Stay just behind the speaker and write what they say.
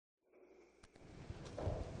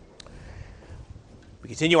We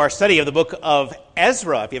continue our study of the book of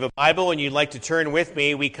Ezra. If you have a Bible and you'd like to turn with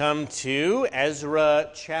me, we come to Ezra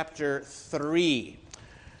chapter 3.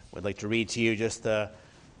 I'd like to read to you just the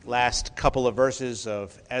last couple of verses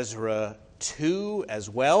of Ezra 2 as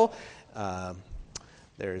well.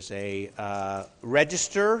 There's a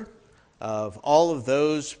register of all of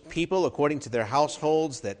those people according to their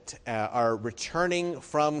households that are returning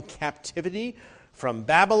from captivity from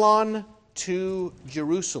Babylon to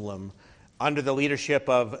Jerusalem under the leadership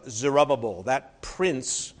of Zerubbabel, that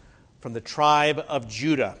prince from the tribe of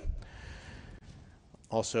Judah.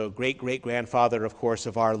 Also great-great-grandfather, of course,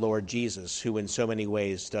 of our Lord Jesus, who in so many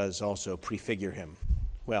ways does also prefigure him.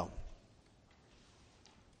 Well,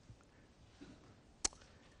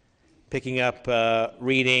 picking up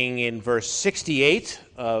reading in verse 68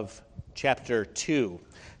 of chapter 2.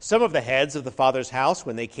 Some of the heads of the father's house,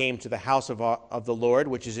 when they came to the house of the Lord,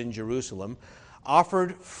 which is in Jerusalem,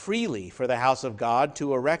 offered freely for the house of God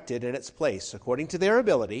to erect it in its place. According to their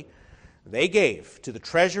ability, they gave to the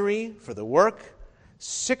treasury for the work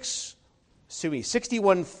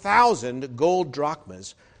 61,000 gold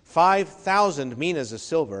drachmas, 5,000 minas of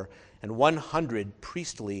silver, and 100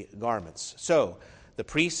 priestly garments. So the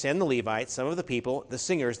priests and the Levites, some of the people, the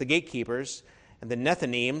singers, the gatekeepers, and the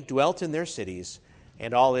Nethinim dwelt in their cities,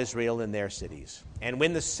 and all Israel in their cities. And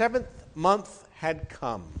when the 7th month had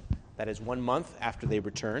come, that is 1 month after they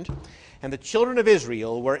returned, and the children of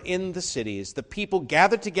Israel were in the cities, the people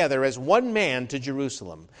gathered together as one man to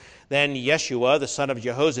Jerusalem. Then Yeshua, the son of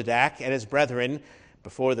Jehozadak, and his brethren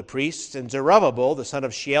before the priests, and Zerubbabel, the son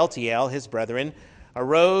of Shealtiel, his brethren,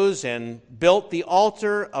 arose and built the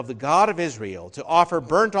altar of the God of Israel to offer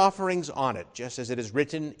burnt offerings on it, just as it is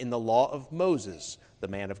written in the law of Moses, the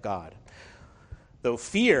man of God. Though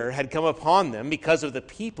fear had come upon them because of the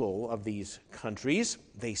people of these countries,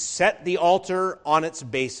 they set the altar on its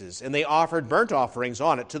bases, and they offered burnt offerings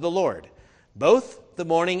on it to the Lord, both the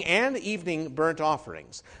morning and evening burnt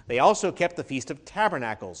offerings. They also kept the Feast of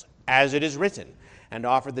Tabernacles, as it is written, and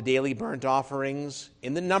offered the daily burnt offerings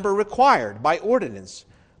in the number required by ordinance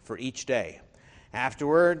for each day.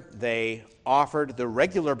 Afterward, they offered the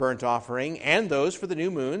regular burnt offering and those for the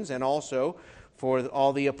new moons, and also for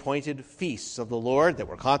all the appointed feasts of the Lord that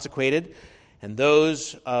were consecrated, and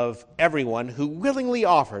those of everyone who willingly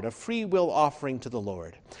offered a free will offering to the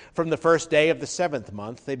Lord. From the first day of the 7th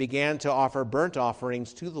month, they began to offer burnt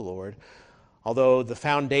offerings to the Lord, although the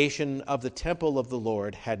foundation of the temple of the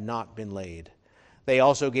Lord had not been laid. They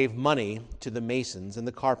also gave money to the masons and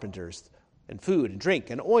the carpenters, and food and drink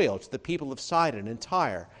and oil to the people of Sidon and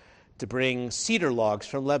Tyre, to bring cedar logs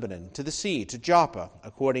from Lebanon to the sea, to Joppa,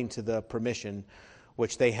 according to the permission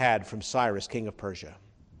which they had from Cyrus, king of Persia.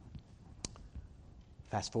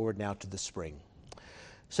 Fast forward now to the spring.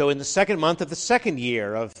 So in the 2nd month of the 2nd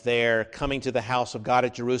year of their coming to the house of God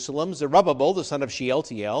at Jerusalem, Zerubbabel, the son of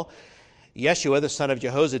Shealtiel, Yeshua, the son of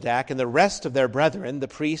Jehozadak, and the rest of their brethren, the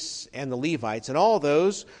priests and the Levites, and all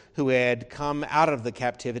those who had come out of the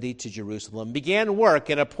captivity to Jerusalem, began work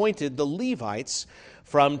and appointed the Levites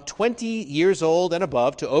from 20 years old and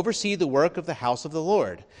above to oversee the work of the house of the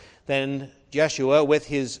Lord. Then Jeshua with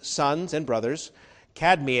his sons and brothers,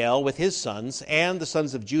 Kadmiel with his sons, and the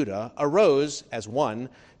sons of Judah arose as one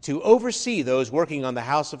to oversee those working on the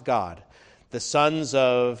house of God, the sons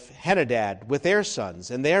of Henadad with their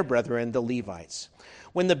sons and their brethren, the Levites.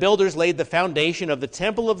 When the builders laid the foundation of the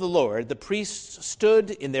temple of the Lord, the priests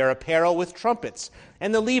stood in their apparel with trumpets,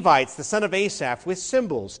 and the Levites, the son of Asaph, with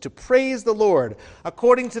cymbals, to praise the Lord,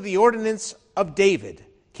 according to the ordinance of David,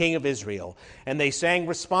 king of Israel. And they sang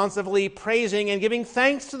responsively, praising and giving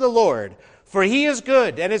thanks to the Lord, for he is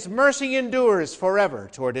good, and his mercy endures forever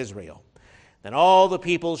toward Israel. Then all the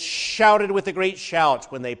people shouted with a great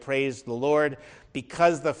shout when they praised the Lord,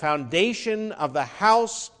 because the foundation of the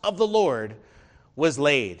house of the Lord was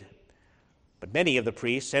laid. But many of the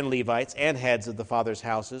priests and Levites and heads of the fathers'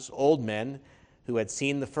 houses, old men who had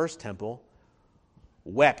seen the first temple,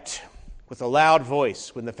 wept with a loud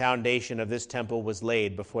voice when the foundation of this temple was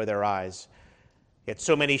laid before their eyes. Yet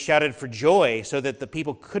so many shouted for joy, so that the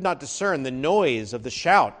people could not discern the noise of the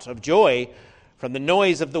shout of joy from the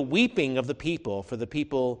noise of the weeping of the people. For the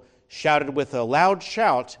people shouted with a loud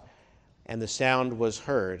shout, and the sound was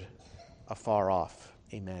heard afar off.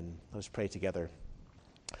 Amen. Let's pray together.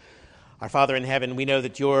 Our Father in heaven, we know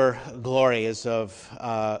that your glory is of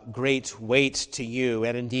great weight to you,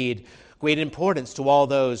 and indeed great importance to all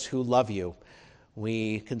those who love you.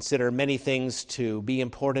 We consider many things to be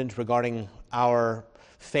important regarding our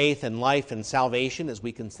faith and life and salvation, as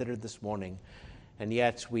we considered this morning. And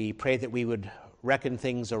yet we pray that we would reckon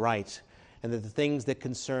things aright, and that the things that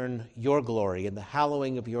concern your glory and the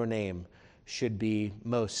hallowing of your name should be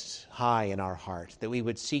most high in our heart, that we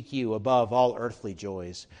would seek you above all earthly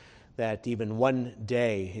joys, that even one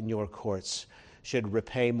day in your courts should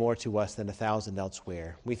repay more to us than 1,000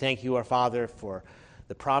 elsewhere. We thank you, our Father, for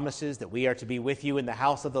the promises that we are to be with you in the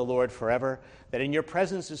house of the Lord forever, that in your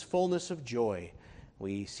presence is fullness of joy.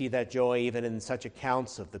 We see that joy even in such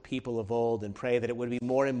accounts of the people of old, and pray that it would be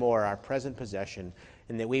more and more our present possession,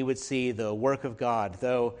 and that we would see the work of God,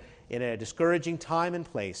 though in a discouraging time and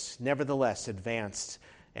place, nevertheless advanced,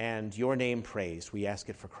 and your name praised. We ask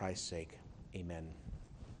it for Christ's sake. Amen.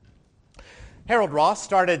 Harold Ross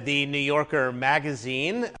started the New Yorker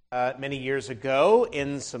magazine many years ago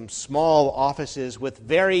in some small offices with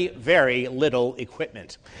very, very little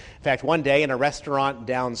equipment. In fact, one day in a restaurant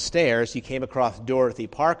downstairs, he came across Dorothy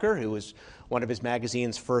Parker, who was one of his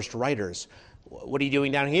magazine's first writers. "What are you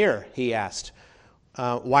doing down here?" he asked.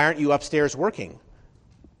 "Why aren't you upstairs working?"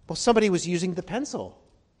 "Well, somebody was using the pencil,"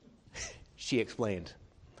 she explained.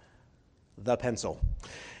 The pencil.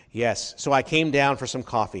 Yes, so I came down for some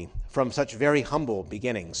coffee. From such very humble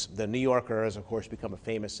beginnings, the New Yorker has, of course, become a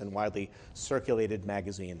famous and widely circulated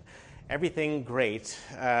magazine. Everything great,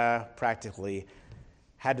 practically,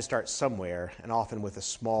 had to start somewhere, and often with a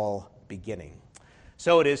small beginning.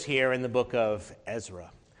 So it is here in the book of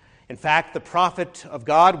Ezra. In fact, the prophet of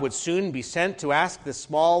God would soon be sent to ask the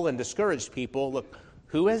small and discouraged people, look,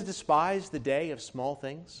 who has despised the day of small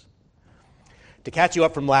things? To catch you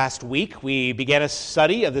up from last week, we began a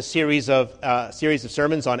study of the series of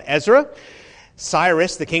sermons on Ezra.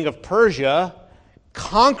 Cyrus, the king of Persia,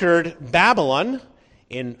 conquered Babylon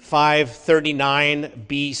in 539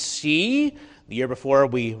 BC, the year before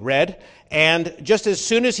we read. And just as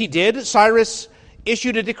soon as he did, Cyrus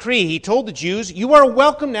issued a decree. He told the Jews, "You are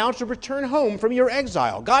welcome now to return home from your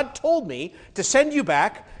exile. God told me to send you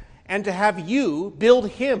back and to have you build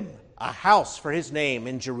him a house for his name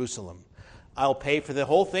in Jerusalem. I'll pay for the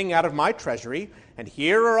whole thing out of my treasury, and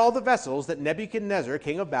here are all the vessels that Nebuchadnezzar,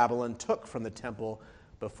 king of Babylon, took from the temple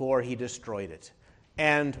before he destroyed it."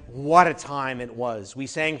 And what a time it was. We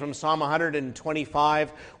sang from Psalm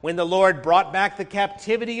 125, when the Lord brought back the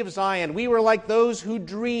captivity of Zion, we were like those who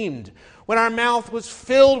dreamed, when our mouth was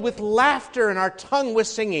filled with laughter and our tongue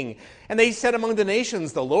was singing. And they said among the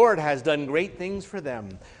nations, the Lord has done great things for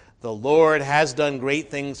them. The Lord has done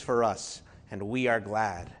great things for us, and we are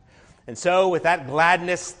glad. And so with that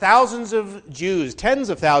gladness, thousands of Jews, tens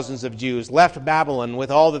of thousands of Jews, left Babylon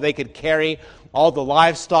with all that they could carry, all the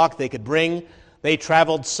livestock they could bring. They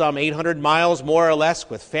traveled some 800 miles, more or less,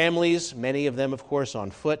 with families, many of them, of course, on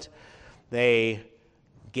foot. They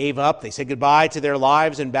gave up. They said goodbye to their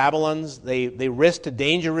lives in Babylon. They risked a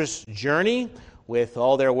dangerous journey with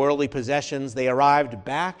all their worldly possessions. They arrived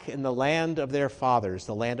back in the land of their fathers,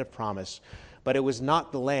 the land of promise. But it was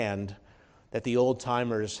not the land that the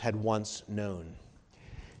old-timers had once known.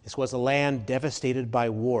 This was a land devastated by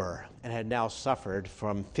war and had now suffered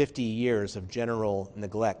from 50 years of general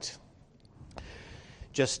neglect.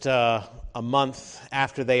 Just a month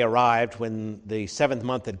after they arrived, when the 7th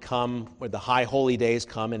month had come, where the high holy days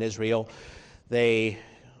come in Israel, they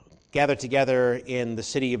gathered together in the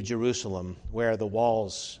city of Jerusalem, where the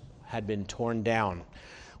walls had been torn down,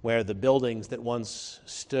 where the buildings that once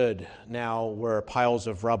stood now were piles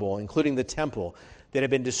of rubble, including the temple that had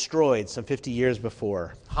been destroyed some 50 years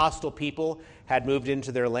before. Hostile people had moved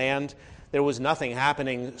into their land. There was nothing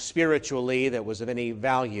happening spiritually that was of any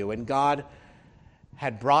value, and God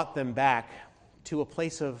had brought them back to a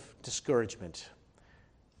place of discouragement.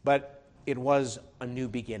 But it was a new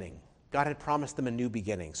beginning. God had promised them a new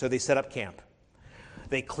beginning, so they set up camp.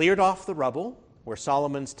 They cleared off the rubble where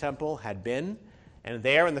Solomon's temple had been, and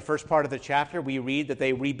there in the first part of the chapter, we read that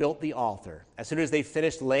they rebuilt the altar. As soon as they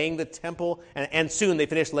finished laying the temple, and soon they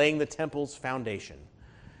finished laying the temple's foundation.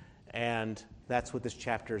 And that's what this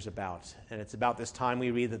chapter is about. And it's about this time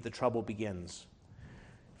we read that the trouble begins.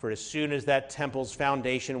 For as soon as that temple's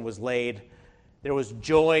foundation was laid, there was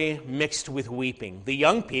joy mixed with weeping. The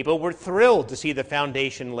young people were thrilled to see the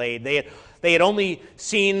foundation laid. They had only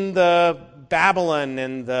seen the Babylon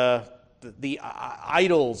and the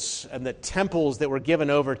idols and the temples that were given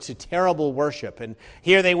over to terrible worship. And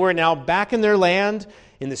here they were now back in their land,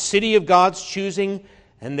 in the city of God's choosing,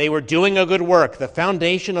 and they were doing a good work. The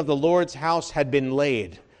foundation of the Lord's house had been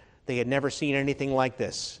laid. They had never seen anything like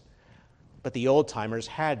this. But the old-timers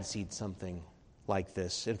had seen something like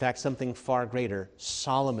this. In fact, something far greater,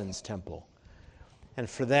 Solomon's temple. And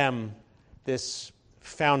for them, this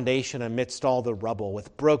foundation amidst all the rubble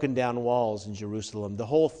with broken down walls in Jerusalem, the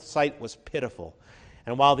whole sight was pitiful.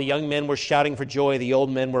 And while the young men were shouting for joy, the old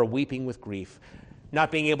men were weeping with grief, not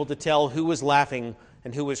being able to tell who was laughing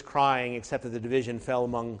and who was crying, except that the division fell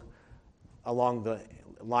among along the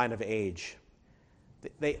line of age.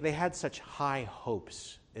 They had such high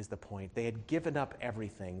hopes, is the point. They had given up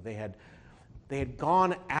everything. They had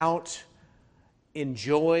gone out in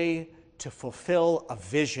joy to fulfill a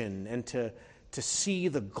vision and to see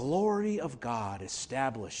the glory of God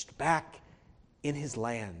established back in his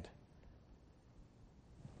land.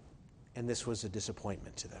 And this was a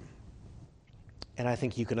disappointment to them. And I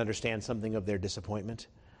think you can understand something of their disappointment.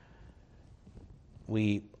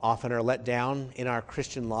 We often are let down in our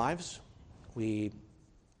Christian lives. We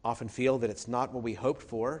often feel that it's not what we hoped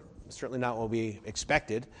for, certainly not what we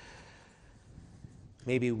expected.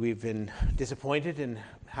 Maybe we've been disappointed in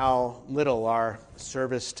how little our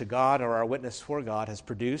service to God or our witness for God has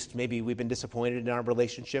produced. Maybe we've been disappointed in our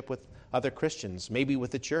relationship with other Christians, maybe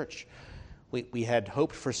with the church. We had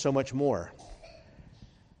hoped for so much more.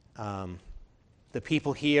 The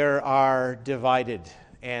people here are divided,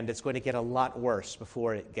 and it's going to get a lot worse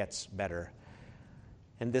before it gets better.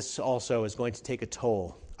 And this also is going to take a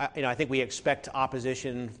toll. I think we expect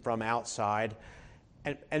opposition from outside,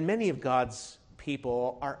 and many of God's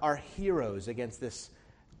people are heroes against this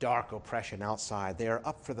dark oppression outside. They are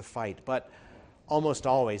up for the fight, but almost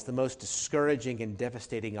always the most discouraging and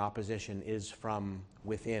devastating opposition is from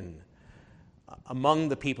within. Among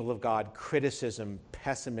the people of God, criticism,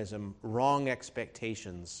 pessimism, wrong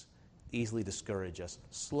expectations easily discourage us.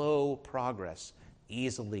 Slow progress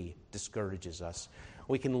easily discourages us.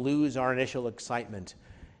 We can lose our initial excitement,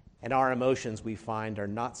 and our emotions, we find, are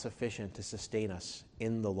not sufficient to sustain us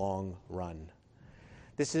in the long run.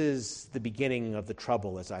 This is the beginning of the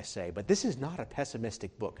trouble, as I say, but this is not a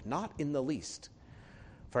pessimistic book, not in the least.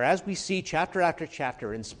 For as we see chapter after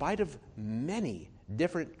chapter, in spite of many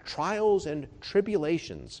different trials and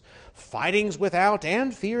tribulations, fightings without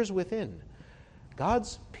and fears within,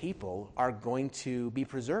 God's people are going to be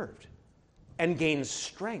preserved and gain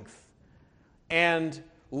strength and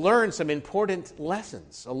learn some important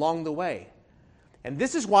lessons along the way. And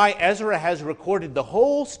this is why Ezra has recorded the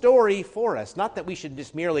whole story for us. Not that we should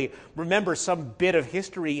just merely remember some bit of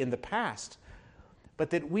history in the past,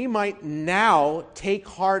 but that we might now take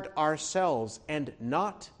heart ourselves and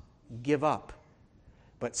not give up,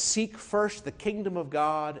 but seek first the kingdom of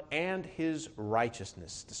God and his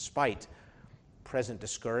righteousness, despite present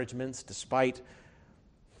discouragements, despite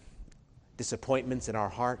disappointments in our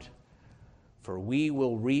heart. For we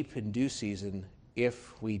will reap in due season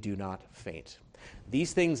if we do not faint.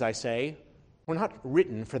 These things, I say, were not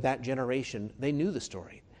written for that generation. They knew the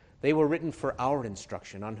story. They were written for our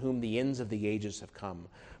instruction, on whom the ends of the ages have come.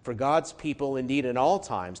 For God's people, indeed, in all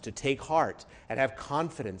times, to take heart and have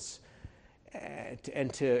confidence,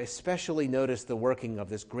 and to especially notice the working of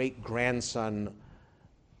this great grandson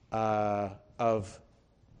of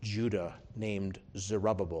Judah named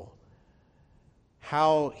Zerubbabel.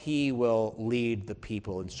 How he will lead the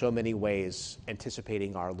people in so many ways,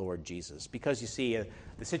 anticipating our Lord Jesus. Because you see,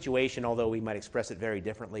 the situation, although we might express it very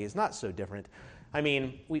differently, is not so different. I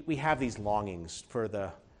mean, we have these longings for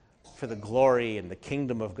the glory and the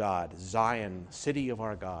kingdom of God, Zion, city of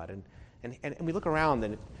our God. And we look around,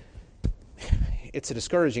 and it's a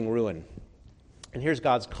discouraging ruin. And here's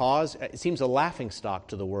God's cause. It seems a laughingstock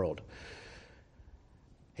to the world.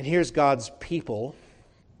 And here's God's people,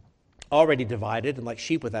 already divided and like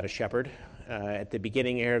sheep without a shepherd. At the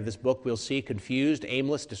beginning here of this book, we'll see confused,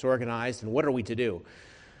 aimless, disorganized, and what are we to do?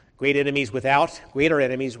 Great enemies without, greater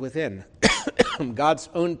enemies within. God's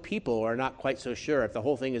own people are not quite so sure if the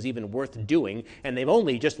whole thing is even worth doing, and they've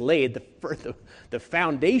only just laid the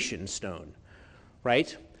foundation stone,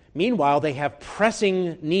 right? Meanwhile, they have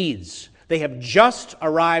pressing needs. They have just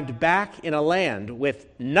arrived back in a land with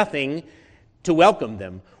nothing to welcome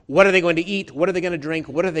them. What are they going to eat? What are they going to drink?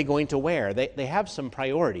 What are they going to wear? They have some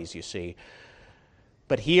priorities, you see.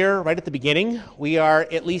 But here, right at the beginning, we are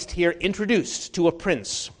at least here introduced to a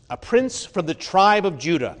prince from the tribe of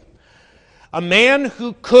Judah, a man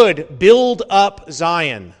who could build up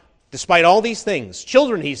Zion, despite all these things.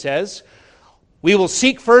 Children, he says, we will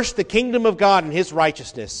seek first the kingdom of God and his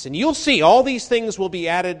righteousness, and you'll see all these things will be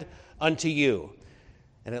added unto you.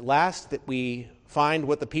 And at last that we find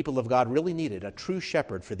what the people of God really needed, a true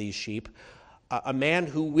shepherd for these sheep, a man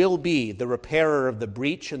who will be the repairer of the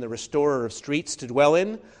breach and the restorer of streets to dwell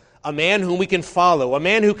in, a man whom we can follow, a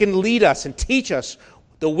man who can lead us and teach us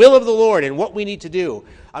the will of the Lord and what we need to do,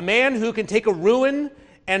 a man who can take a ruin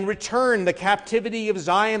and return the captivity of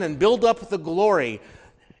Zion and build up the glory,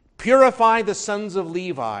 purify the sons of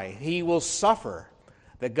Levi. He will suffer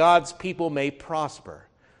that God's people may prosper.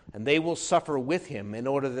 And they will suffer with him in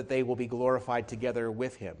order that they will be glorified together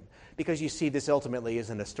with him. because you see this ultimately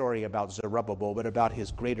isn't a story about Zerubbabel, but about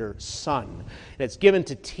his greater son. And it's given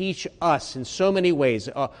to teach us in so many ways,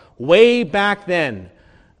 way back then,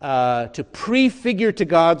 to prefigure to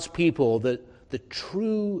God's people the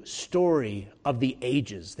true story of the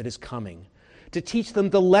ages that is coming, to teach them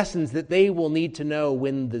the lessons that they will need to know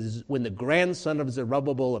when the grandson of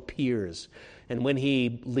Zerubbabel appears and when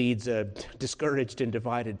he leads a discouraged and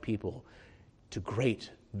divided people to great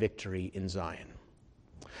victory in Zion.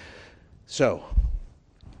 So,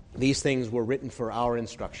 these things were written for our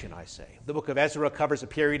instruction, I say. The book of Ezra covers a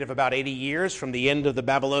period of about 80 years from the end of the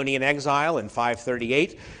Babylonian exile in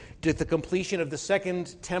 538 to the completion of the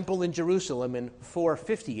Second Temple in Jerusalem in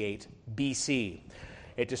 458 BC.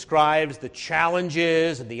 It describes the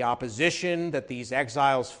challenges and the opposition that these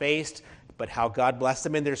exiles faced, but how God blessed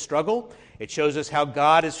them in their struggle. It shows us how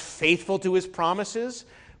God is faithful to his promises,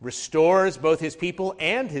 restores both his people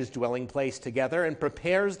and his dwelling place together, and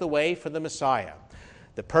prepares the way for the Messiah.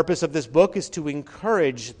 The purpose of this book is to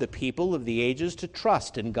encourage the people of the ages to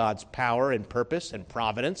trust in God's power and purpose and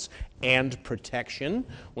providence and protection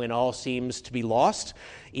when all seems to be lost,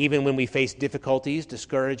 even when we face difficulties,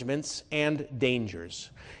 discouragements, and dangers.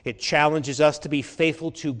 It challenges us to be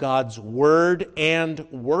faithful to God's word and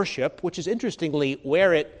worship, which is interestingly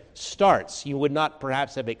where it starts. You would not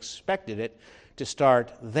perhaps have expected it to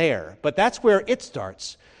start there, but that's where it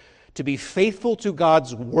starts. To be faithful to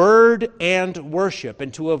God's word and worship,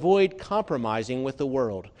 and to avoid compromising with the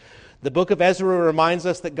world. The book of Ezra reminds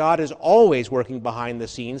us that God is always working behind the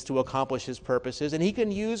scenes to accomplish his purposes, and he can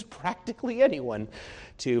use practically anyone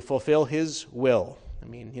to fulfill his will. I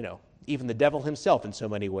mean, even the devil himself in so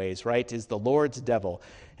many ways, right, is the Lord's devil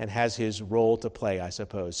and has his role to play, I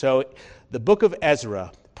suppose. So the book of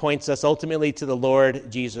Ezra points us ultimately to the Lord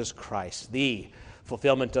Jesus Christ, the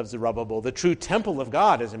fulfillment of Zerubbabel, the true temple of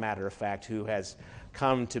God, as a matter of fact, who has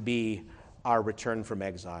come to be our return from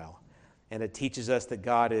exile. And it teaches us that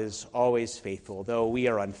God is always faithful, though we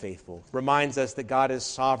are unfaithful. Reminds us that God is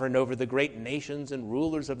sovereign over the great nations and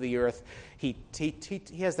rulers of the earth. He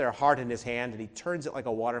has their heart in his hand, and he turns it like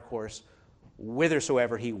a watercourse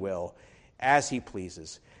whithersoever he will, as he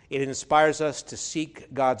pleases. It inspires us to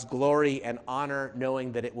seek God's glory and honor,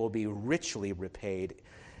 knowing that it will be richly repaid.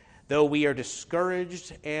 Though we are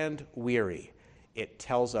discouraged and weary, it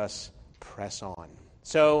tells us, press on.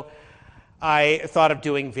 So I thought of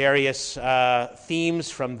doing various themes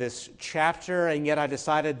from this chapter, and yet I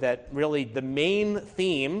decided that really the main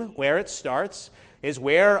theme, where it starts, is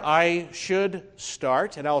where I should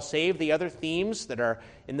start, and I'll save the other themes that are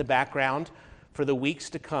in the background for the weeks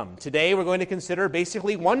to come. Today we're going to consider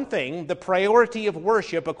basically one thing, the priority of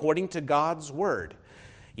worship according to God's Word.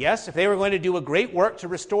 Yes, if they were going to do a great work to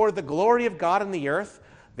restore the glory of God in the earth,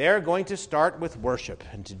 they're going to start with worship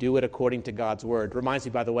and to do it according to God's word. Reminds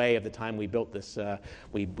me, by the way, of the time we built this,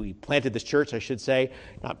 we planted this church, I should say.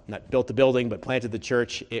 Not built the building, but planted the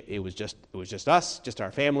church. It was just us, just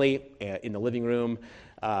our family in the living room.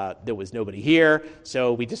 There was nobody here,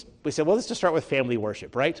 so we said, well, let's just start with family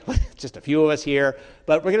worship, right? Just a few of us here,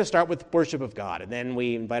 but we're going to start with worship of God. And then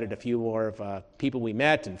we invited a few more of people we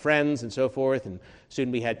met and friends and so forth, and soon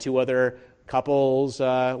we had 2 other couples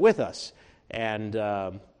with us. And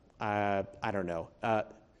I don't know,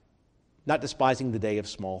 not despising the day of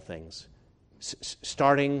small things.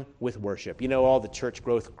 Starting with worship. All the church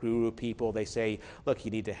growth guru people, they say, look,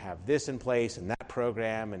 you need to have this in place and that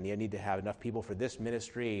program, and you need to have enough people for this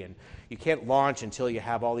ministry, and you can't launch until you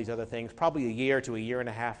have all these other things, probably a year to a year and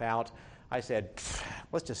a half out. I said,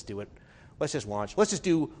 let's just do it. Let's just launch. Let's just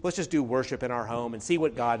do worship in our home and see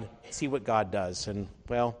what God does. And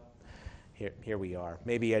well, here we are.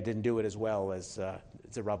 Maybe I didn't do it as well as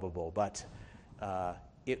Zerubbabel, but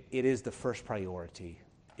it is the first priority,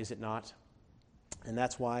 is it not? And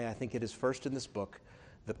that's why I think it is first in this book,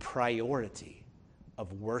 the priority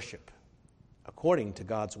of worship according to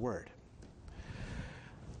God's word.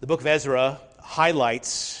 The book of Ezra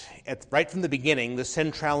highlights, right from the beginning, the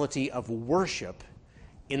centrality of worship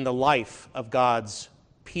in the life of God's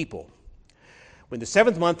people. When the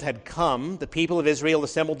 7th month had come, the people of Israel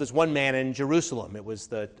assembled as one man in Jerusalem. It was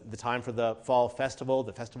the time for the fall festival,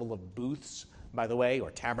 the festival of booths, by the way,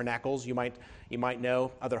 or tabernacles, you might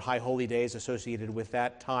know, other high holy days associated with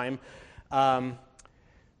that time.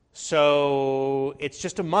 So it's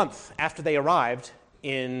just a month after they arrived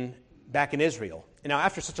back in Israel. And now,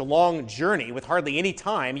 after such a long journey with hardly any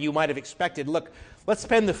time, you might have expected, look, let's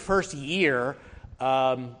spend the first year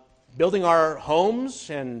building our homes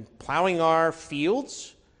and plowing our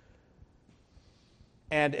fields.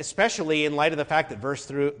 And especially in light of the fact that verse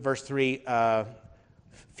 3,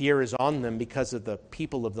 fear is on them because of the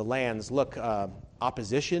people of the lands. Look,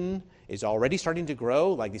 opposition is already starting to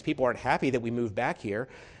grow. Like, these people aren't happy that we moved back here.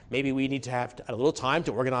 Maybe we need to have a little time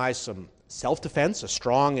to organize some self-defense, a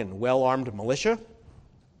strong and well-armed militia.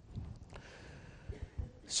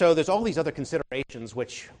 So there's all these other considerations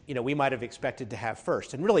which, we might have expected to have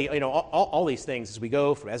first. And really, all these things as we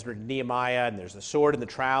go from Ezra to Nehemiah, and there's the sword and the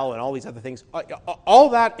trowel and all these other things, all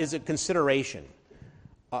that is a consideration.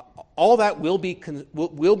 All that will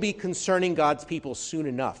be concerning God's people soon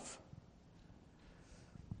enough.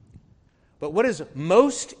 But what is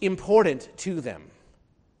most important to them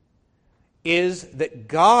is that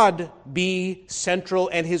God be central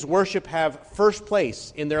and his worship have first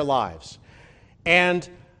place in their lives. And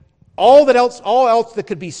all else that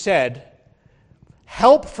could be said,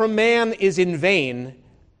 help from man is in vain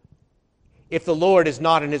if the Lord is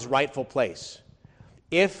not in his rightful place.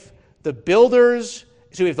 If the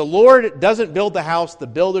Lord doesn't build the house, the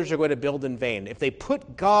builders are going to build in vain. If they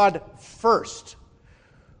put God first,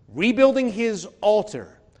 rebuilding his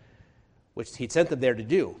altar, which he sent them there to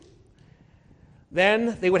do,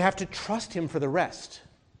 then they would have to trust him for the rest.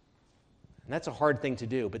 And that's a hard thing to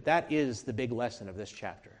do, but that is the big lesson of this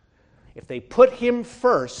chapter. If they put him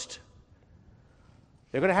first,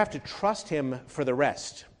 they're going to have to trust him for the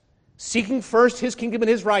rest. Seeking first his kingdom and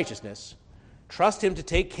his righteousness, trust him to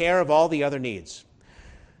take care of all the other needs.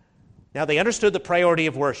 Now, they understood the priority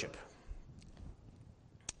of worship.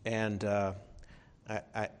 And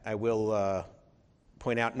I will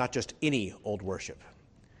point out not just any old worship.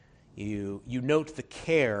 You note the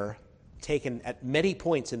care taken at many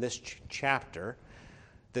points in this chapter,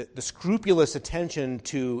 the scrupulous attention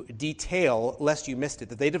to detail, lest you missed it,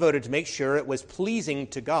 that they devoted to make sure it was pleasing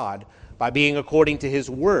to God by being according to his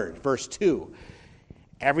word. Verse 2,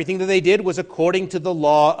 everything that they did was according to the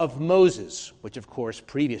law of Moses, which, of course,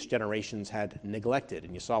 previous generations had neglected,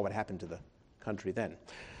 and you saw what happened to the country then.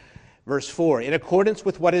 Verse 4, in accordance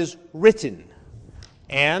with what is written,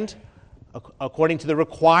 and according to the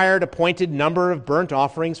required appointed number of burnt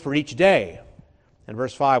offerings for each day. And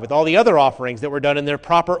verse 5, with all the other offerings that were done in their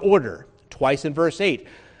proper order. Twice in verse 8,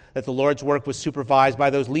 that the Lord's work was supervised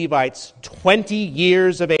by those Levites 20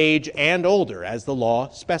 years of age and older, as the law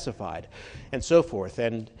specified, and so forth.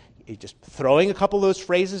 And just throwing a couple of those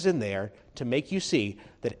phrases in there to make you see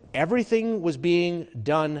that everything was being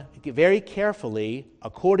done very carefully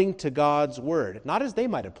according to God's word, not as they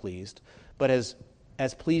might have pleased, but as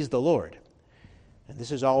pleased the Lord. And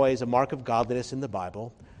this is always a mark of godliness in the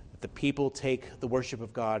Bible, that the people take the worship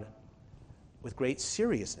of God with great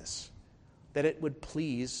seriousness, that it would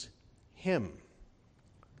please him.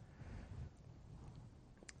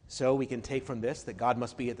 So we can take from this that God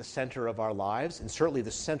must be at the center of our lives, and certainly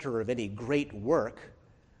the center of any great work,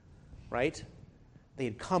 right? They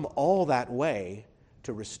had come all that way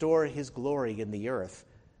to restore his glory in the earth.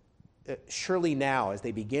 Surely now, as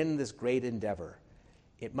they begin this great endeavor,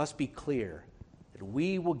 it must be clear that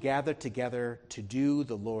we will gather together to do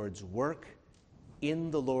the Lord's work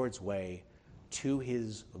in the Lord's way to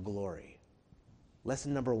his glory.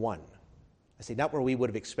 Lesson number 1. I say, not where we would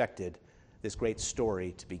have expected this great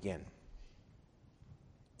story to begin.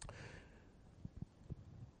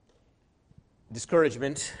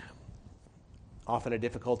 Discouragement, often a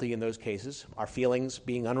difficulty in those cases. Our feelings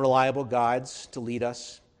being unreliable guides to lead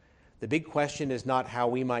us. The big question is not how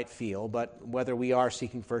we might feel, but whether we are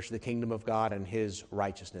seeking first the kingdom of God and his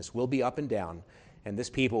righteousness. We'll be up and down, and this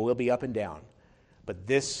people will be up and down. But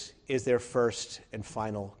this is their first and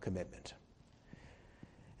final commitment.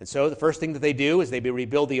 And so the first thing that they do is they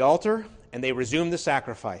rebuild the altar, and they resume the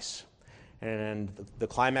sacrifice. And the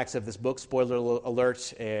climax of this book, spoiler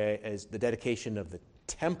alert, is the dedication of the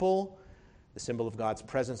temple. The symbol of God's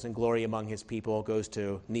presence and glory among his people goes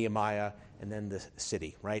to Nehemiah and then the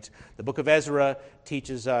city, right? The book of Ezra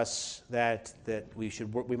teaches us that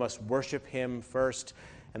we must worship him first,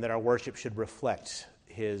 and that our worship should reflect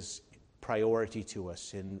his priority to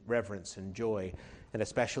us in reverence and joy, and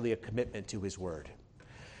especially a commitment to his word.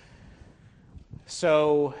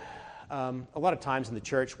 So a lot of times in the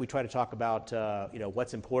church we try to talk about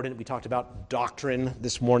what's important. We talked about doctrine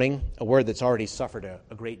this morning, a word that's already suffered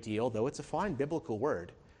a great deal, though it's a fine biblical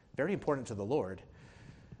word, very important to the Lord.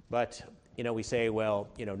 But we say, well,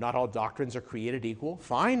 not all doctrines are created equal.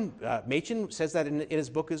 Fine, Machen says that in his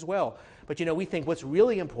book as well. But we think what's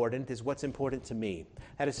really important is what's important to me.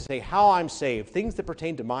 That is to say, how I'm saved, things that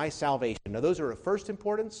pertain to my salvation. Now, those are of first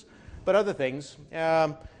importance, but other things,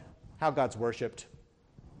 how God's worshipped,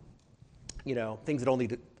 things that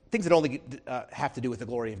only have to do with the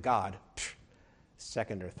glory of God,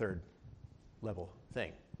 second or third level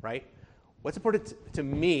thing, right? What's important to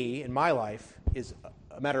me in my life is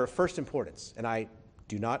a matter of first importance, and I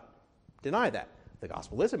do not deny that. The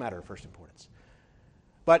gospel is a matter of first importance.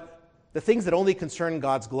 But the things that only concern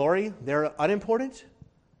God's glory, they're unimportant.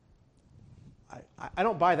 I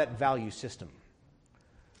don't buy that value system.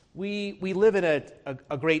 We live in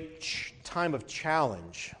a great time of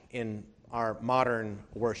challenge in our modern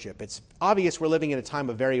worship. It's obvious we're living in a time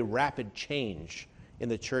of very rapid change in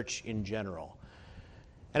the church in general.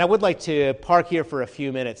 And I would like to park here for a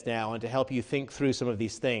few minutes now and to help you think through some of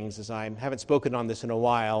these things, as I haven't spoken on this in a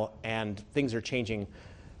while, and things are changing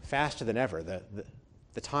faster than ever.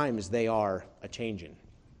 The times, they are a-changing.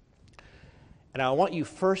 And I want you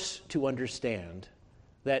first to understand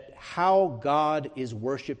that how God is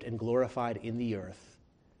worshiped and glorified in the earth,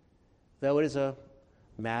 though it is a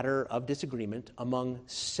matter of disagreement among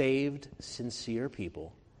saved, sincere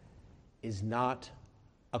people, is not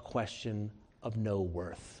a question of no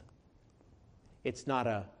worth. It's not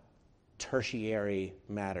a tertiary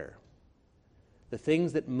matter. The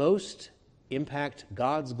things that most impact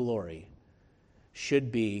God's glory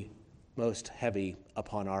should be most heavy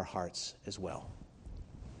upon our hearts as well.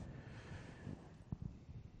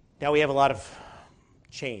 Now, we have a lot of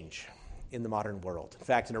change in the modern world. In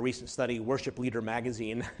fact, in a recent study, Worship Leader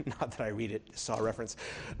magazine, not that I read it, saw a reference,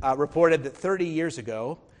 reported that 30 years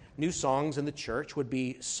ago, new songs in the church would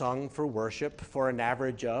be sung for worship for an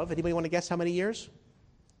average of, anybody want to guess how many years?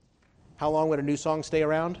 How long would a new song stay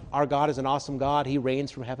around? Our God is an awesome God. He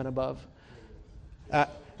reigns from heaven above.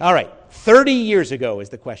 All right, 30 years ago is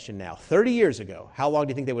the question now. 30 years ago, how long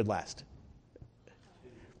do you think they would last?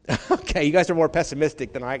 Okay, you guys are more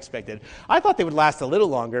pessimistic than I expected. I thought they would last a little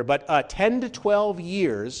longer, but 10 to 12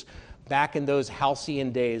 years back in those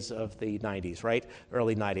halcyon days of the 90s, right?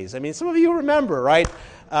 Early 90s. I mean, some of you remember, right?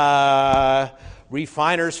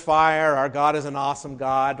 Refiner's Fire, Our God is an Awesome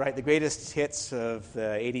God, right? The greatest hits of the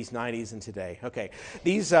 80s, 90s, and today. Okay,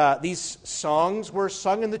 these songs were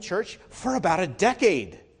sung in the church for about a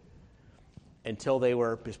decade until they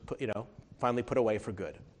were, finally put away for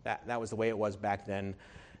good. That was the way it was back then.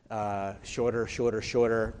 Shorter,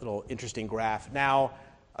 little interesting graph. Now,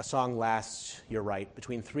 a song lasts, you're right,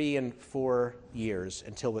 between 3 and 4 years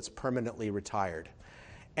until it's permanently retired.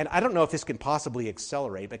 And I don't know if this can possibly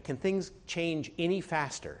accelerate, but can things change any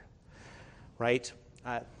faster, right?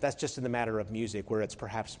 That's just in the matter of music, where it's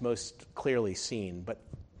perhaps most clearly seen, but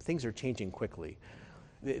things are changing quickly.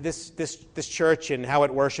 This church and how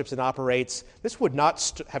it worships and operates, this would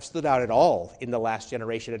not have stood out at all in the last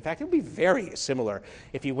generation. In fact, it would be very similar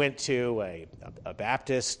if you went to a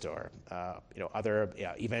Baptist or other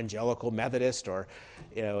evangelical Methodist or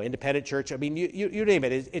independent church. I mean, you name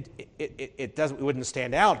it. It wouldn't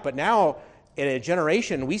stand out. But now, in a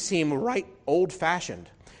generation, we seem right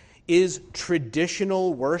old-fashioned. Is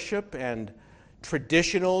traditional worship and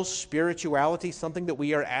traditional spirituality something that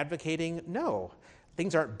we are advocating? No.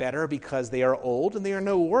 Things aren't better because they are old, and they are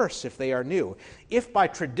no worse if they are new. If by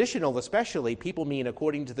traditional especially, people mean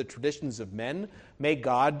according to the traditions of men, may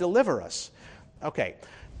God deliver us. Okay,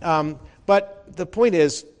 but the point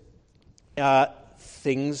is,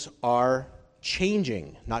 things are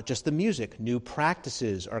changing, not just the music. New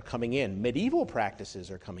practices are coming in. Medieval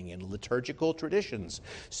practices are coming in. Liturgical traditions,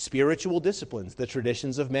 spiritual disciplines, the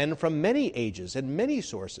traditions of men from many ages and many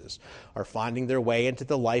sources are finding their way into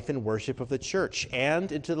the life and worship of the church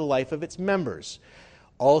and into the life of its members.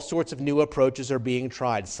 All sorts of new approaches are being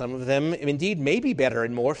tried. Some of them, indeed, may be better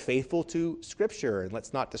and more faithful to Scripture, and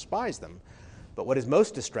let's not despise them. But what is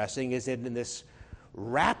most distressing is that in this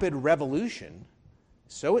rapid revolution,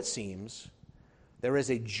 so it seems, there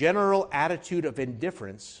is a general attitude of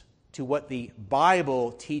indifference to what the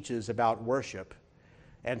Bible teaches about worship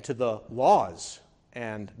and to the laws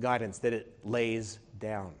and guidance that it lays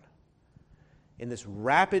down. In this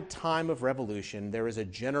rapid time of revolution, there is a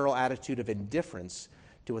general attitude of indifference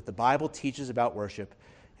to what the Bible teaches about worship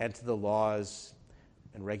and to the laws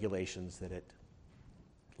and regulations that it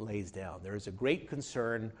lays down. There is a great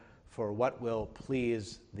concern for what will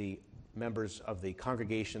please the members of the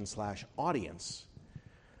congregation/audience,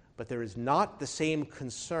 but there is not the same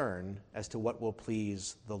concern as to what will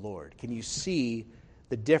please the Lord. Can you see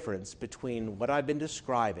the difference between what I've been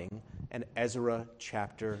describing and Ezra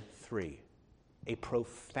chapter 3? A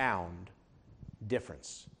profound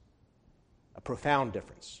difference. A profound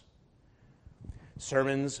difference.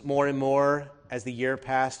 Sermons more and more as the year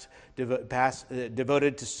passed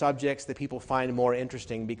devoted to subjects that people find more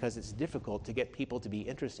interesting because it's difficult to get people to be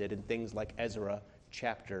interested in things like Ezra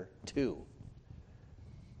chapter 2.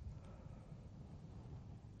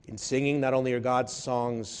 In singing, not only are God's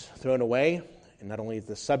songs thrown away And not only is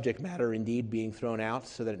the subject matter indeed being thrown out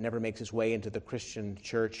so that it never makes its way into the Christian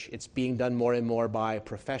church, it's being done more and more by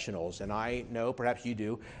professionals. And I know, perhaps you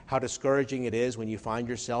do, how discouraging it is when you find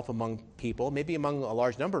yourself among people, maybe among a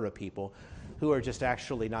large number of people, who are just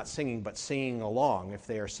actually not singing, but singing along, if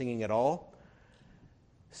they are singing at all,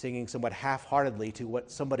 singing somewhat half-heartedly to what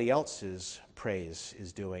somebody else's praise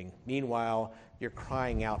is doing. Meanwhile, you're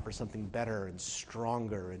crying out for something better and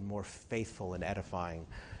stronger and more faithful and edifying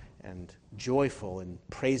and joyful in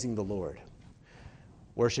praising the Lord.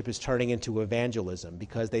 Worship is turning into evangelism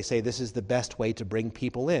because they say this is the best way to bring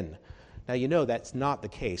people in. Now, you know that's not the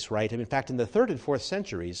case, right? In fact, in the 3rd and 4th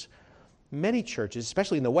centuries, many churches,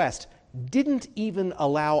 especially in the West, didn't even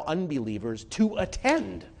allow unbelievers to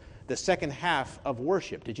attend the second half of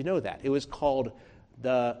worship. Did you know that? It was called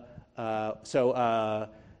the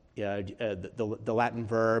Latin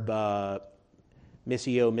verb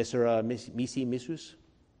missio, missera, missi, missus.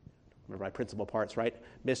 Remember my principal parts, right?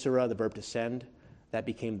 Missera, the verb to send, that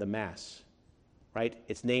became the Mass, right?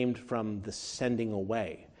 It's named from the sending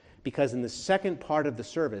away. Because in the second part of the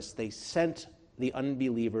service, they sent the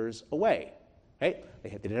unbelievers away, right? They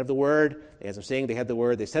didn't have the word, as I'm saying, they had the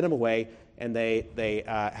word, they sent them away, and they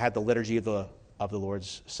had the liturgy of the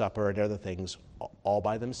Lord's Supper and other things all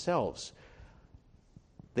by themselves.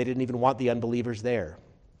 They didn't even want the unbelievers there.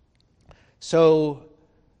 So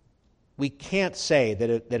we can't say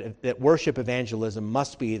that worship evangelism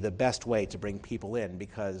must be the best way to bring people in,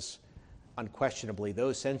 because unquestionably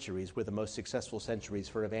those centuries were the most successful centuries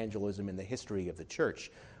for evangelism in the history of the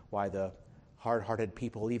church. Why the hard-hearted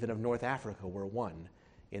people even of North Africa were won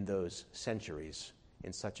in those centuries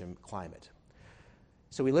in such a climate.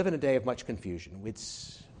 So we live in a day of much confusion.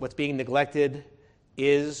 What's being neglected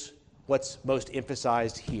is what's most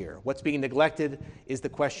emphasized here. What's being neglected is the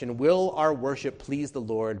question, will our worship please the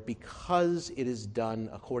Lord because it is done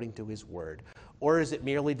according to his word? Or is it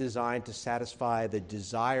merely designed to satisfy the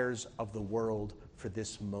desires of the world for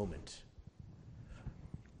this moment?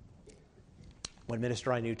 One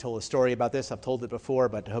minister I knew told a story about this. I've told it before,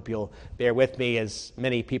 but I hope you'll bear with me, as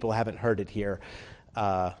many people haven't heard it here.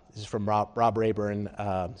 This is from Rob Rayburn,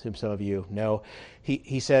 whom some of you know.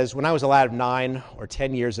 He says, when I was a lad of 9 or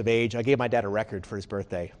 10 years of age, I gave my dad a record for his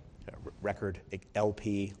birthday. Record,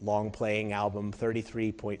 LP, long-playing album,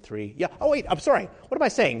 33.3. Yeah, oh wait, I'm sorry. What am I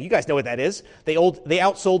saying? You guys know what that is. They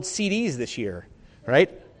outsold CDs this year,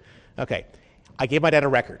 right? Okay. I gave my dad a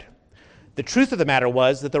record. The truth of the matter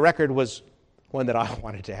was that the record was one that I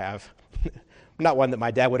wanted to have. Not one that my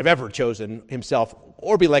dad would have ever chosen himself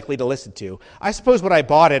or be likely to listen to. I suppose when I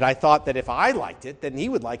bought it, I thought that if I liked it, then he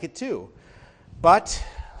would like it too. But,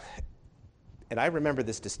 and I remember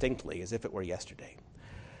this distinctly as if it were yesterday,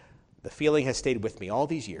 the feeling has stayed with me all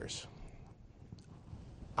these years.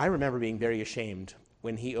 I remember being very ashamed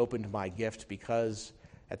when he opened my gift, because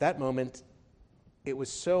at that moment it was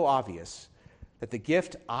so obvious that the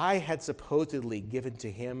gift I had supposedly given to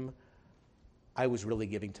him, I was really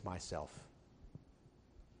giving to myself.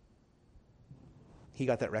 He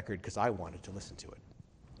got that record because I wanted to listen to it.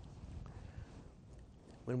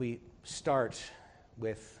 When we start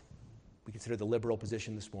with, we consider the liberal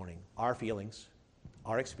position this morning, our feelings,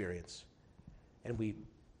 our experience, and we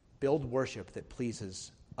build worship that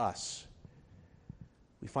pleases us,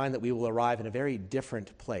 we find that we will arrive in a very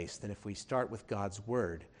different place than if we start with God's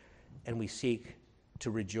word and we seek to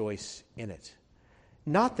rejoice in it.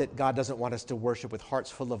 Not that God doesn't want us to worship with hearts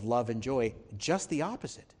full of love and joy, just the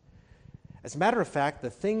opposite. As a matter of fact, the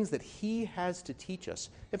things that he has to teach us,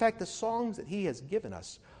 in fact, the songs that he has given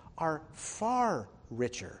us, are far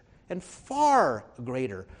richer and far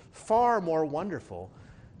greater, far more wonderful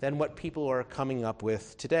than what people are coming up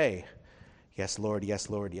with today. Yes, Lord, yes,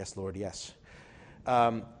 Lord, yes, Lord, yes.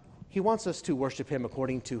 He wants us to worship him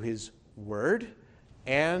according to his word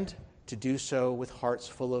and to do so with hearts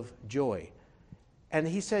full of joy. And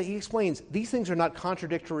he explains, these things are not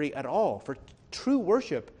contradictory at all, for true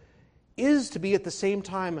worship is to be at the same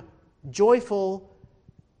time joyful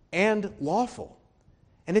and lawful.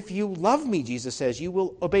 And if you love me, Jesus says, you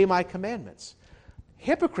will obey my commandments.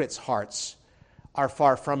 Hypocrites' hearts are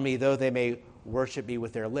far from me, though they may worship me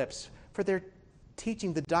with their lips, for they're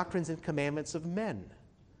teaching the doctrines and commandments of men,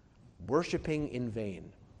 worshiping in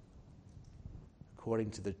vain,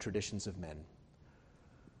 according to the traditions of men.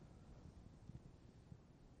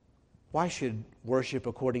 Why should worship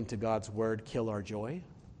according to God's word kill our joy?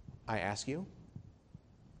 I ask you.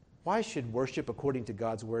 Why should worship according to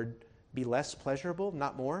God's word be less pleasurable,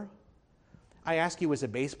 not more? I ask you, is a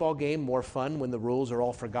baseball game more fun when the rules are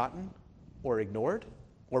all forgotten or ignored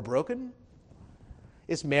or broken?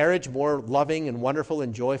 Is marriage more loving and wonderful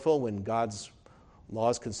and joyful when God's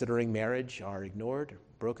Laws considering marriage are ignored,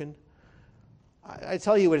 broken. I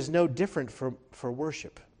tell you, it is no different for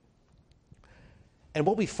worship. And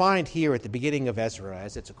what we find here at the beginning of Ezra,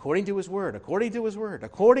 as it's according to his word, according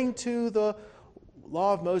to the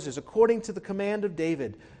law of Moses, according to the command of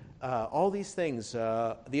David, all these things,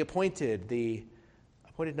 the appointed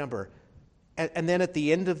number. And then at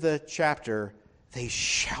the end of the chapter, they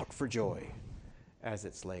shout for joy as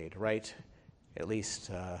it's laid, right? At least,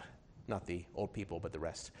 not the old people, but the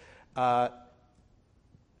rest.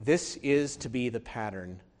 This is to be the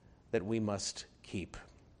pattern that we must keep.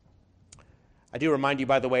 I do remind you,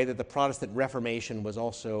 by the way, that the Protestant Reformation was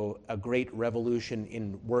also a great revolution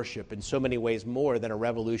in worship, in so many ways more than a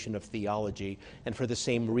revolution of theology, and for the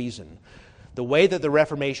same reason. The way that the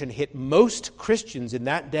Reformation hit most Christians in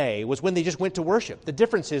that day was when they just went to worship. The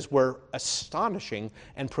differences were astonishing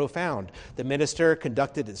and profound. The minister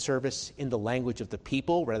conducted his service in the language of the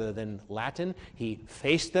people rather than Latin. He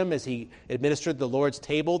faced them as he administered the Lord's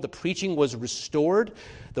table. The preaching was restored.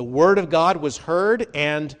 The word of God was heard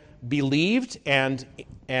and believed and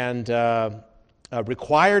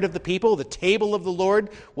required of the people. The table of the Lord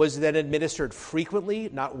was then administered frequently,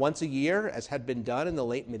 not once a year, as had been done in the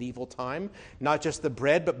late medieval time. Not just the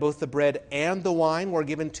bread, but both the bread and the wine were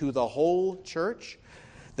given to the whole church.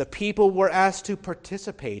 The people were asked to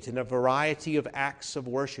participate in a variety of acts of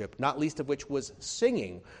worship, not least of which was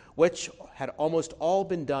singing, which had almost all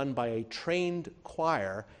been done by a trained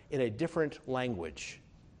choir in a different language.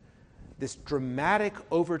 This dramatic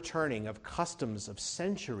overturning of customs of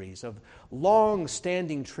centuries, of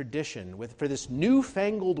long-standing tradition for this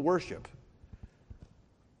newfangled worship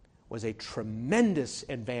was a tremendous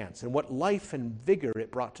advance in what life and vigor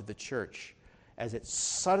it brought to the church as it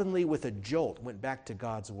suddenly, with a jolt, went back to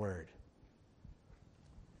God's word.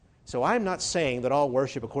 So I'm not saying that all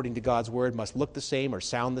worship according to God's word must look the same or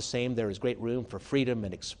sound the same. There is great room for freedom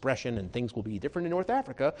and expression, and things will be different in North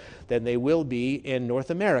Africa than they will be in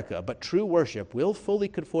North America. But true worship will fully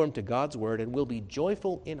conform to God's word and will be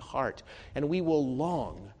joyful in heart, and we will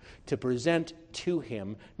long to present to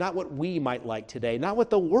him not what we might like today, not what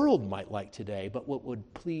the world might like today, but what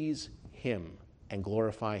would please him and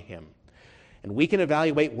glorify him. And we can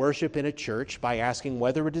evaluate worship in a church by asking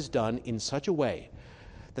whether it is done in such a way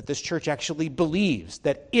that this church actually believes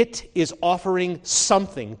that it is offering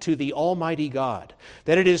something to the Almighty God,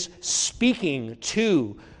 that it is speaking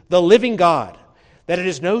to the living God, that it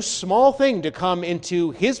is no small thing to come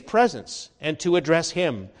into his presence and to address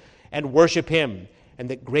him and worship him, and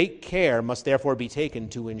that great care must therefore be taken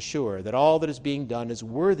to ensure that all that is being done is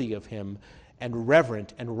worthy of him and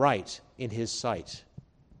reverent and right in his sight.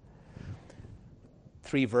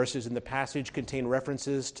 3 verses in the passage contain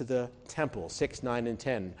references to the temple, 6, 9, and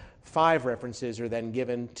 10. 5 references are then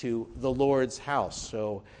given to the Lord's house,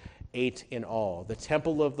 so 8 in all. The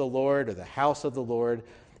temple of the Lord, or the house of the Lord,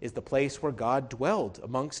 is the place where God dwelled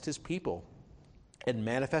amongst his people and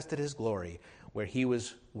manifested his glory, where he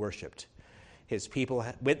was worshipped. His people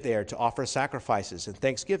went there to offer sacrifices and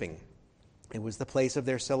thanksgiving. It was the place of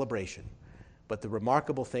their celebration. But the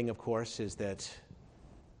remarkable thing, of course, is that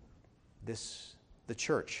the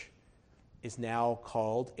church is now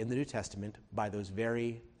called in the New Testament by those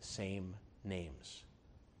very same names.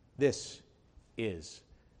 This is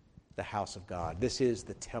the house of God. This is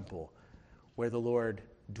the temple where the Lord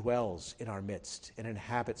dwells in our midst and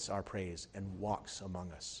inhabits our praise and walks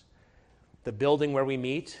among us. The building where we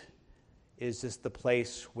meet is just the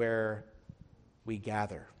place where we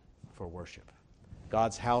gather for worship.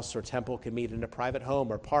 God's house or temple can meet in a private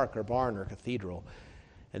home or park or barn or cathedral.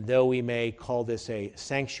 And though we may call this a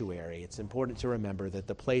sanctuary, it's important to remember that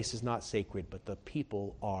the place is not sacred, but the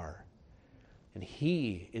people are. And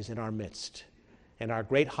he is in our midst. And our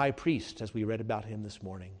great high priest, as we read about him this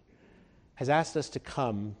morning, has asked us to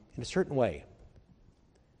come in a certain way.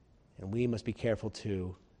 And we must be careful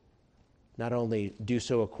to not only do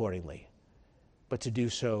so accordingly, but to do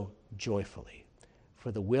so joyfully.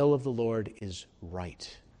 For the will of the Lord is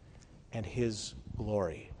right, and his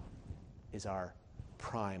glory is our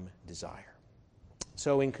prime desire.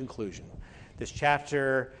 So in conclusion, this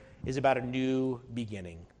chapter is about a new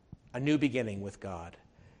beginning with God,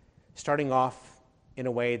 starting off in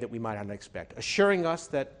a way that we might not expect, assuring us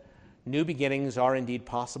that new beginnings are indeed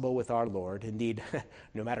possible with our Lord. Indeed,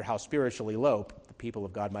 no matter how spiritually low the people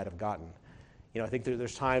of God might have gotten. I think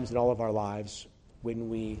there's times in all of our lives when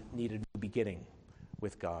we need a new beginning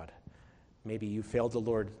with God. Maybe you failed the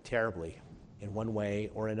Lord terribly in one way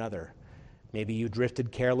or another. Maybe you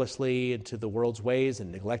drifted carelessly into the world's ways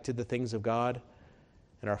and neglected the things of God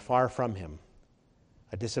and are far from him.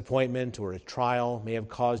 A disappointment or a trial may have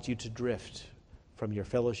caused you to drift from your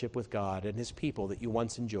fellowship with God and his people that you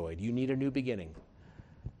once enjoyed. You need a new beginning.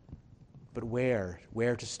 But where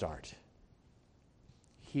to start?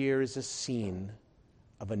 Here is a scene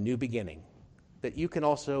of a new beginning that you can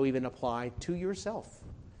also even apply to yourself.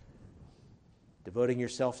 Devoting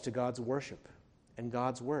yourself to God's worship and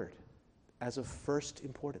God's word as of first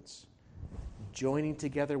importance. Joining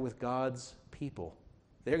together with God's people.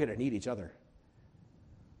 They're going to need each other.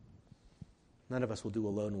 None of us will do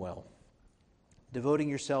alone well. Devoting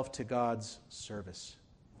yourself to God's service.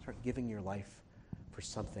 Start giving your life for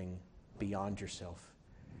something beyond yourself.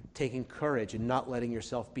 Taking courage and not letting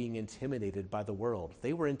yourself being intimidated by the world.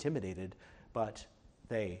 They were intimidated, but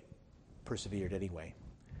they persevered anyway.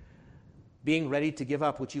 Being ready to give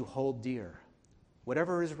up what you hold dear.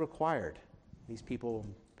 Whatever is required. These people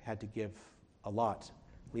had to give a lot,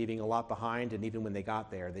 leaving a lot behind, and even when they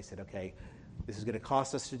got there, they said, okay, this is going to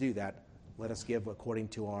cost us to do that. Let us give according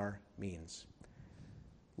to our means.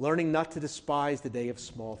 Learning not to despise the day of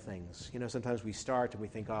small things. You know, sometimes we start and we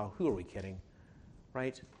think, oh, who are we kidding?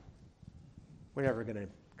 Right? We're never going to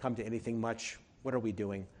come to anything much. What are we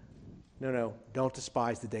doing? No, don't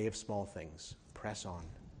despise the day of small things. Press on.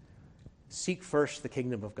 Seek first the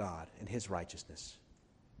kingdom of God and his righteousness.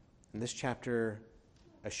 And this chapter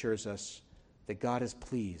assures us that God is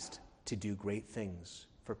pleased to do great things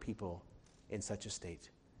for people in such a state.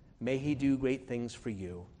 May he do great things for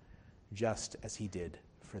you, just as he did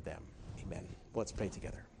for them. Amen. Let's pray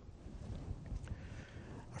together.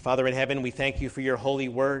 Our Father in heaven, we thank you for your holy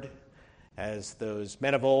word. As those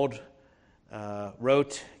men of old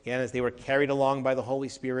wrote, again, as they were carried along by the Holy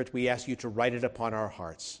Spirit, we ask you to write it upon our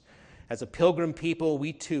hearts. As a pilgrim people,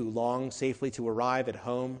 we too long safely to arrive at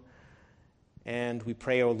home. And we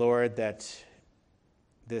pray, O Lord, that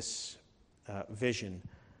this vision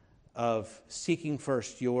of seeking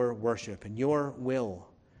first your worship and your will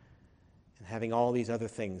and having all these other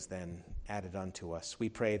things then added unto us. We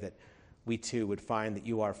pray that we too would find that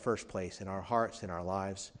you are first place in our hearts, in our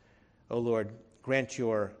lives. O Lord, grant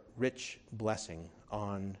your rich blessing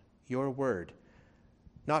on your word,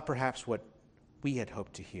 not perhaps what we had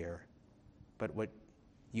hoped to hear, but what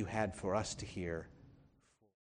you had for us to hear